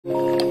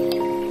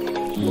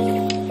Hi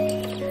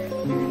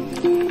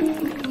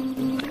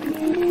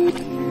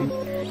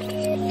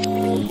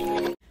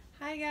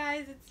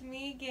guys, it's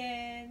me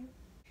again.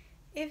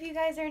 If you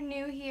guys are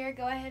new here,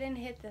 go ahead and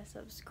hit the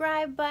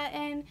subscribe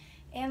button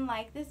and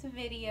like this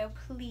video,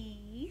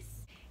 please.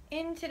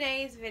 In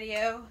today's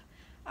video,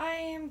 I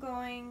am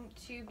going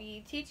to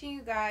be teaching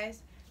you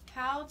guys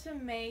how to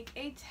make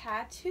a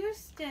tattoo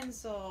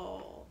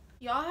stencil.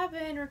 Y'all have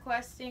been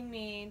requesting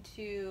me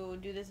to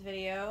do this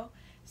video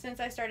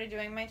since I started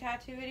doing my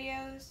tattoo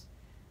videos.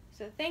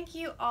 So thank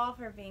you all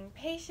for being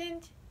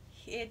patient.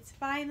 It's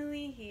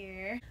finally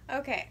here.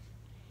 Okay,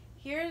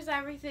 here's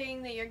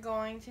everything that you're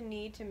going to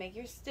need to make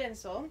your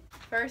stencil.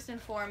 First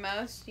and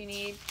foremost, you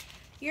need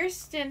your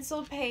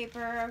stencil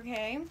paper,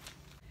 okay?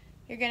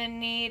 You're gonna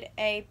need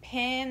a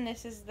pen.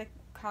 This is the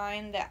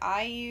kind that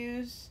I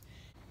use.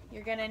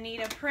 You're gonna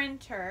need a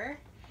printer.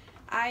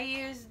 I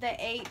use the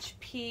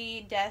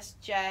HP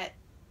DeskJet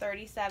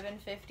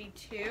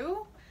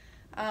 3752.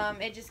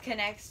 It just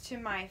connects to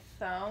my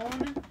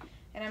phone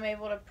and I'm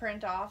able to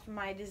print off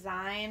my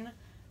design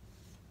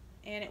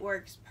and it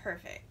works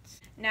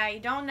perfect. Now, you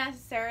don't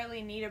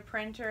necessarily need a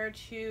printer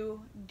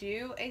to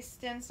do a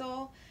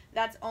stencil.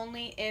 That's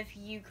only if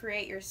you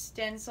create your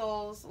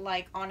stencils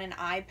like on an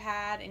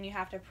iPad and you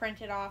have to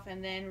print it off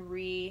and then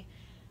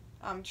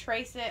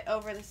trace it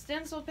over the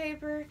stencil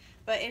paper.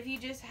 But if you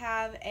just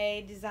have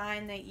a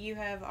design that you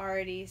have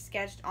already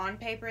sketched on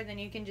paper, then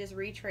you can just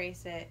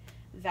retrace it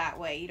that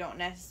way. You don't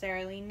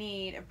necessarily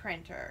need a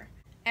printer.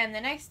 And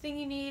the next thing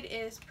you need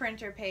is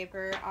printer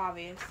paper,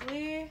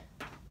 obviously.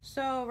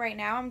 So right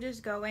now I'm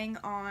just going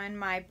on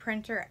my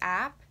printer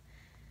app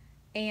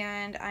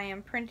and I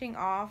am printing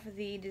off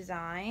the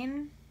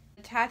design.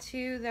 The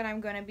tattoo that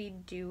I'm going to be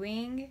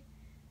doing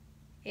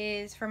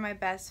is for my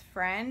best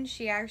friend.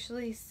 She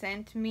actually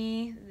sent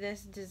me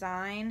this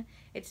design.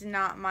 It's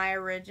not my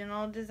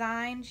original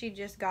design. She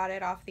just got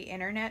it off the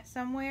internet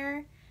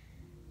somewhere.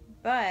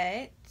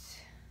 But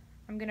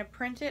I'm going to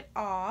print it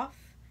off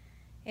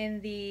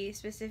in the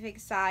specific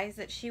size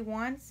that she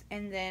wants,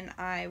 and then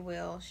I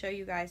will show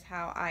you guys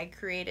how I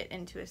create it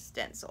into a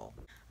stencil.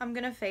 I'm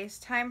gonna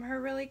FaceTime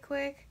her really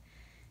quick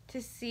to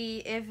see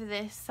if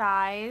this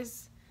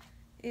size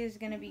is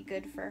gonna be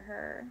good for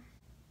her.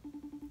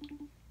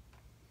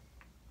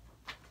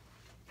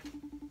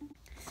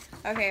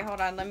 Okay, hold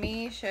on, let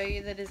me show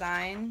you the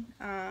design.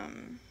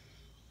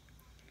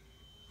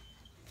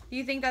 Do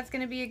you think that's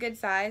gonna be a good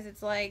size?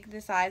 It's like the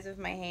size of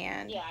my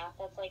hand. Yeah,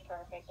 that's like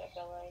perfect, I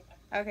feel like.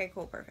 Okay,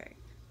 cool, perfect.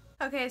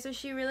 Okay, so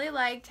she really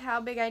liked how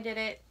big I did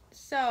it.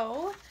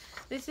 So,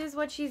 this is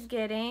what she's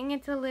getting.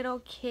 It's a little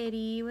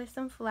kitty with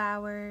some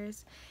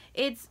flowers.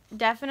 It's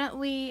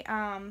definitely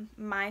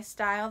my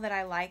style that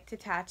I like to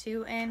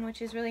tattoo in,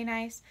 which is really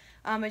nice.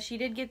 But she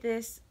did get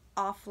this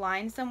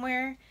offline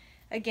somewhere.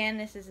 Again,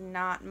 this is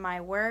not my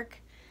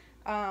work.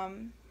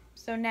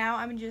 So now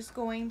I'm just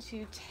going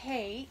to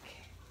take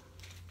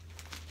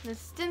the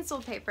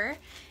stencil paper,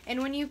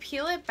 and when you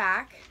peel it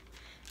back,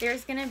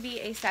 there's going to be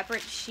a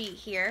separate sheet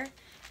here.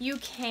 You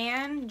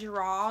can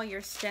draw your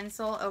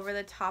stencil over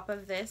the top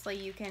of this,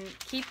 like you can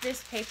keep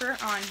this paper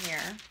on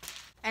here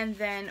and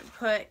then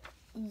put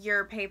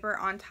your paper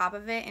on top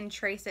of it and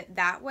trace it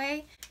that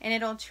way, and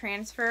it'll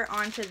transfer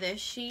onto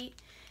this sheet.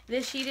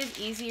 This sheet is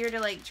easier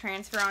to like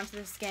transfer onto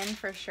the skin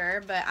for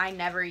sure, but I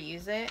never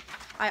use it.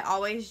 I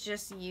always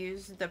just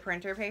use the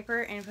printer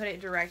paper and put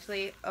it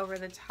directly over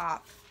the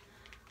top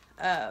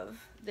of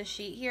the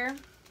sheet here.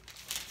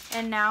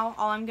 And now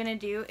all I'm gonna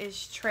do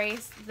is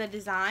trace the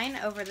design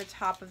over the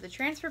top of the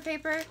transfer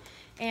paper,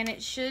 and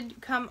it should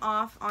come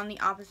off on the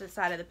opposite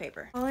side of the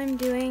paper. All I'm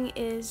doing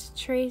is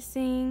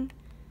tracing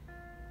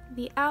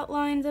the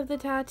outlines of the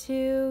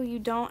tattoo. You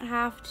don't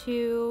have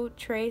to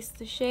trace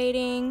the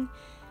shading.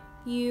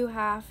 You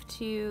have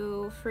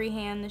to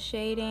freehand the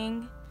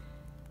shading.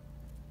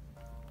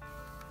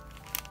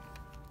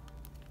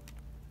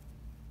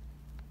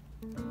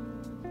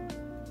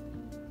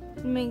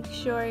 Make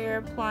sure you're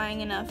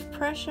applying enough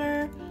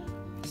pressure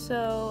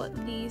so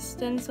the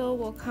stencil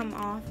will come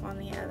off on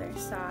the other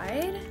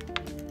side,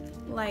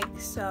 like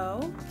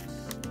so.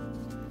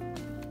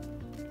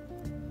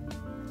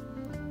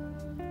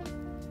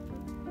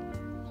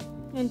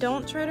 And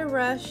don't try to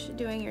rush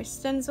doing your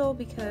stencil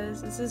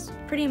because this is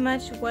pretty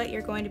much what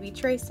you're going to be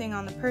tracing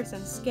on the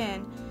person's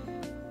skin.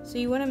 So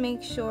you want to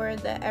make sure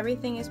that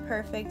everything is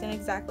perfect and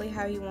exactly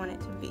how you want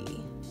it to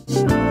be.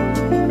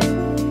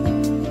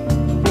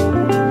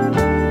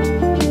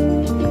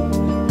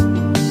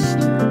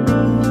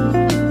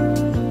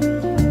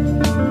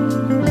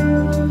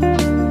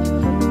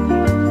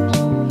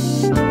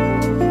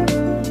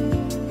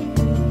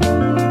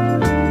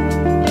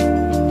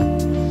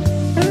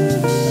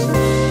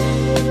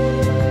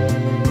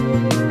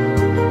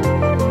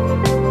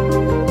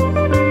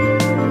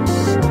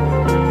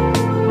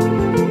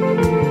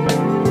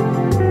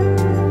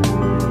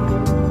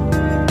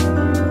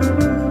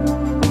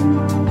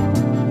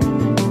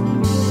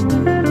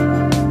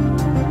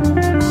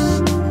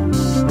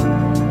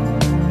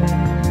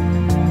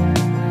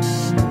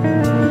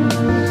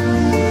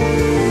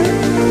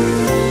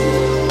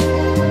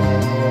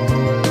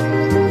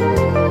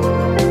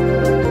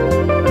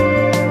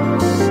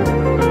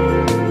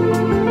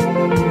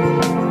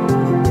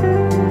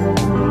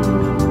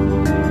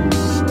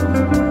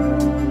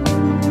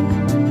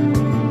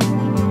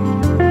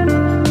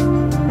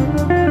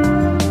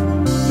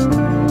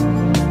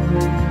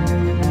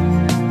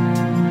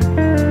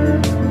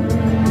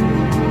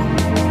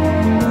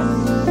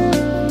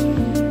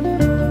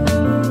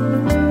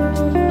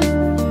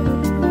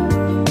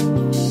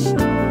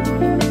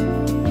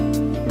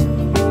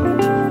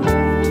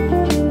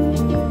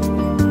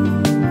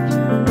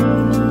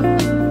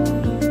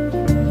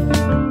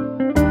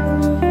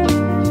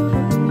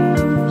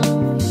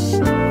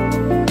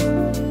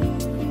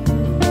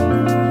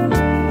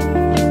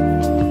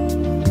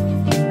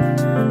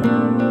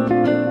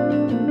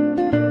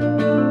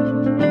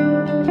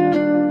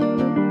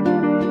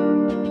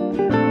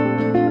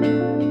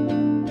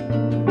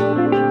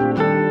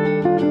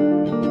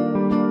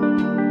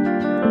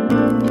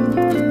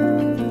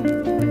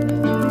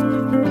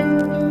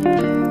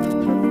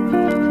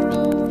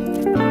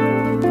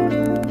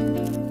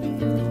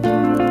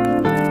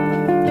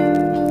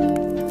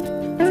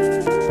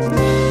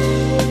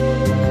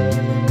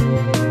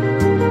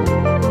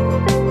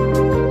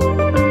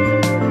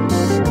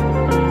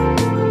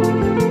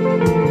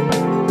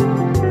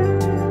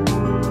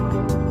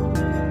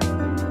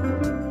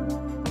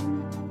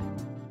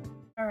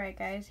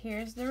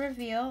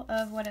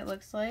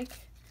 looks like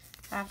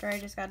after I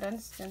just got done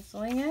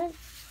stenciling it.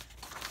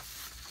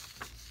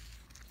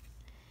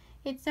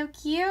 It's so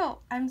cute.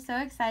 I'm so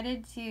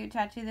excited to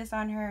tattoo this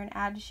on her and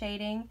add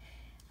shading.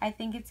 I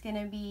think it's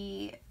gonna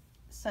be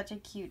such a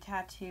cute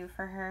tattoo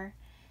for her.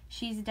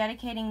 She's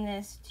dedicating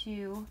this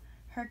to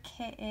her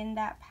kitten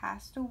that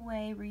passed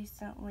away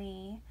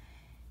recently,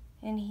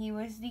 and he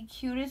was the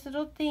cutest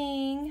little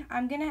thing.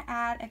 I'm gonna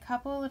add a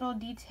couple little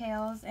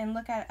details and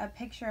look at a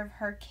picture of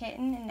her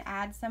kitten and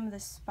add some of the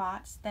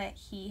spots that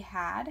he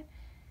had.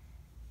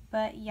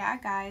 But yeah,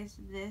 guys,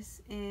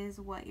 this is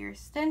what your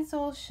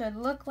stencil should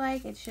look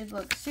like. It should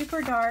look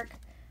super dark,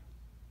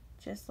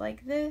 just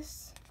like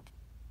this.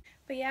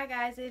 But yeah,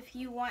 guys, if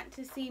you want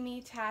to see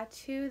me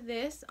tattoo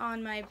this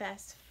on my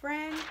best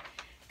friend,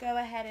 go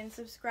ahead and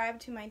subscribe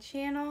to my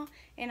channel,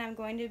 and I'm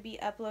going to be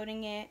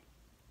uploading it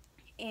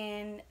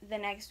in the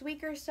next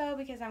week or so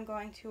because I'm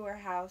going to her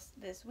house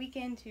this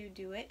weekend to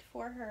do it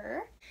for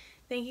her.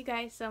 Thank you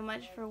guys so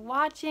much for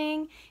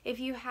watching. If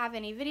you have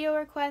any video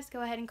requests,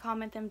 go ahead and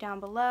comment them down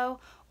below,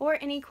 or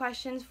any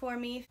questions for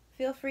me,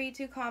 feel free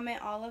to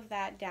comment all of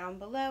that down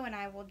below and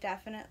I will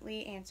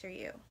definitely answer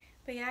you.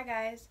 But yeah,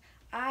 guys,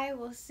 I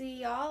will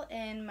see y'all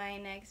in my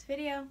next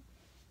video.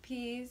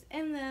 Peace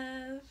and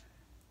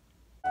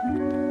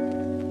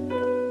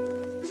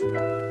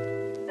love.